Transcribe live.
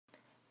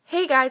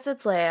Hey guys,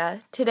 it's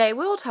Leia. Today we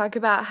will talk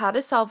about how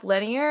to solve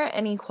linear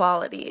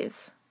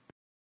inequalities.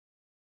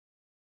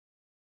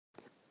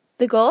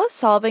 The goal of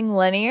solving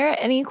linear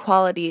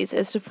inequalities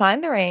is to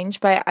find the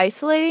range by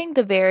isolating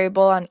the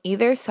variable on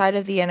either side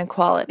of the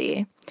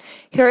inequality.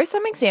 Here are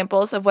some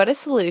examples of what a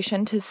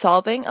solution to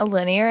solving a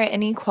linear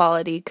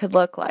inequality could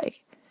look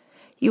like.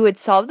 You would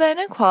solve the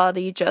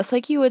inequality just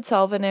like you would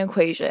solve an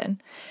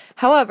equation.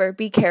 However,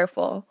 be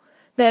careful.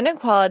 The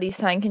inequality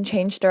sign can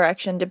change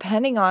direction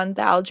depending on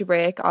the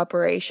algebraic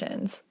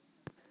operations.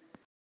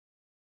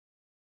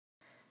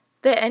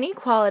 The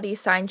inequality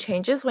sign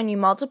changes when you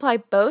multiply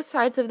both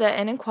sides of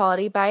the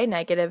inequality by a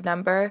negative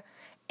number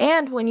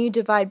and when you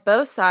divide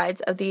both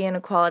sides of the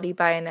inequality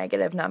by a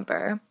negative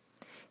number.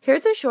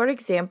 Here's a short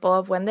example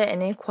of when the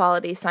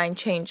inequality sign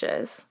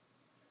changes.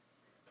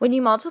 When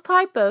you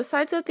multiply both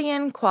sides of the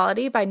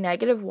inequality by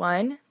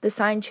 -1, the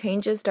sign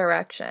changes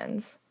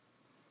directions.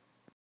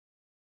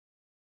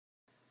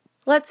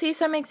 Let's see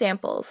some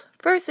examples.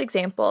 First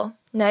example,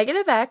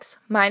 -x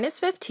minus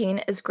 15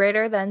 is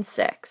greater than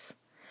 6.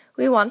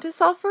 We want to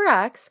solve for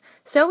x,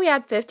 so we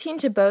add 15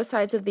 to both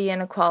sides of the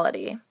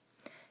inequality.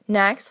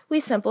 Next, we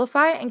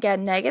simplify and get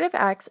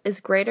 -x is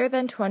greater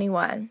than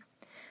 21.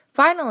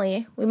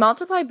 Finally, we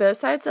multiply both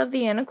sides of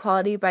the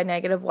inequality by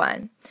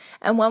 -1,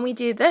 and when we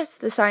do this,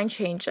 the sign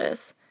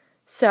changes.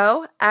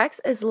 So,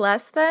 x is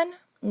less than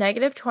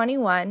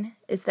 -21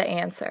 is the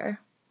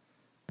answer.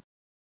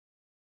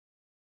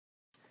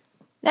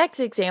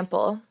 Next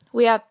example,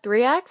 we have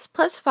 3x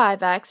plus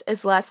 5x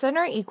is less than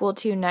or equal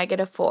to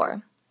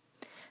 -4.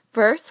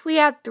 First, we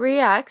add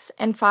 3x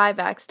and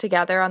 5x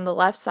together on the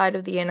left side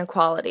of the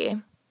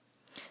inequality.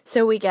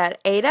 So we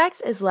get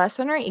 8x is less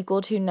than or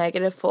equal to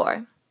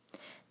 -4.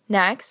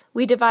 Next,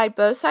 we divide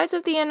both sides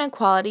of the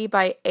inequality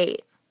by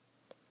 8.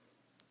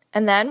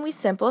 And then we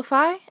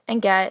simplify and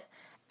get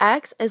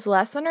x is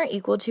less than or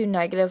equal to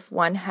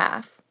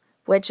 -1/2,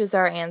 which is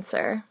our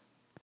answer.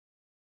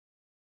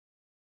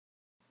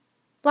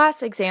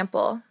 Last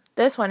example,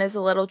 this one is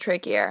a little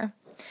trickier.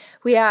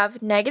 We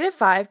have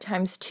 -5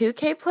 times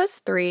 2k plus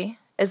 3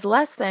 is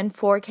less than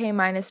 4k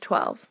minus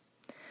 12.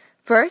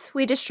 First,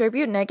 we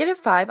distribute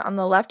 -5 on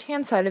the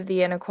left-hand side of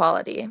the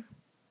inequality.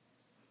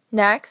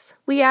 Next,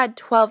 we add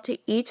 12 to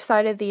each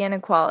side of the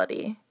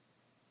inequality.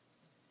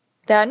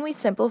 Then we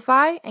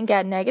simplify and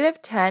get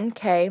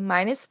 -10k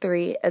minus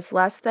 3 is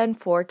less than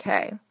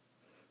 4k.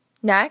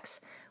 Next,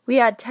 we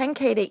add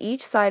 10k to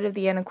each side of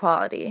the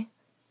inequality.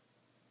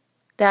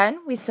 Then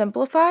we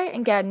simplify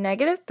and get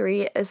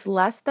 -3 is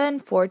less than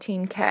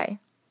 14k.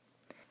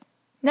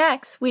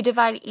 Next, we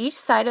divide each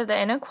side of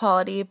the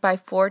inequality by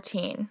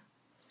 14.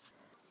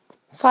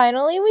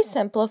 Finally, we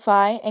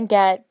simplify and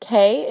get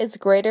k is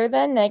greater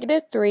than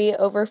 -3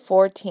 over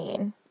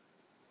 14.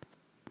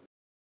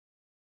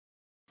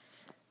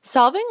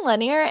 Solving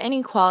linear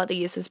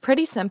inequalities is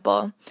pretty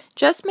simple.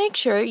 Just make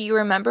sure you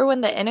remember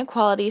when the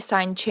inequality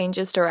sign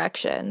changes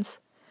directions.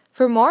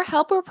 For more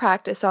help or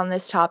practice on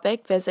this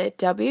topic, visit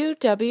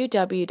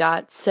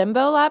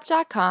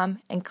www.symbolab.com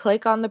and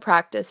click on the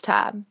Practice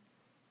tab.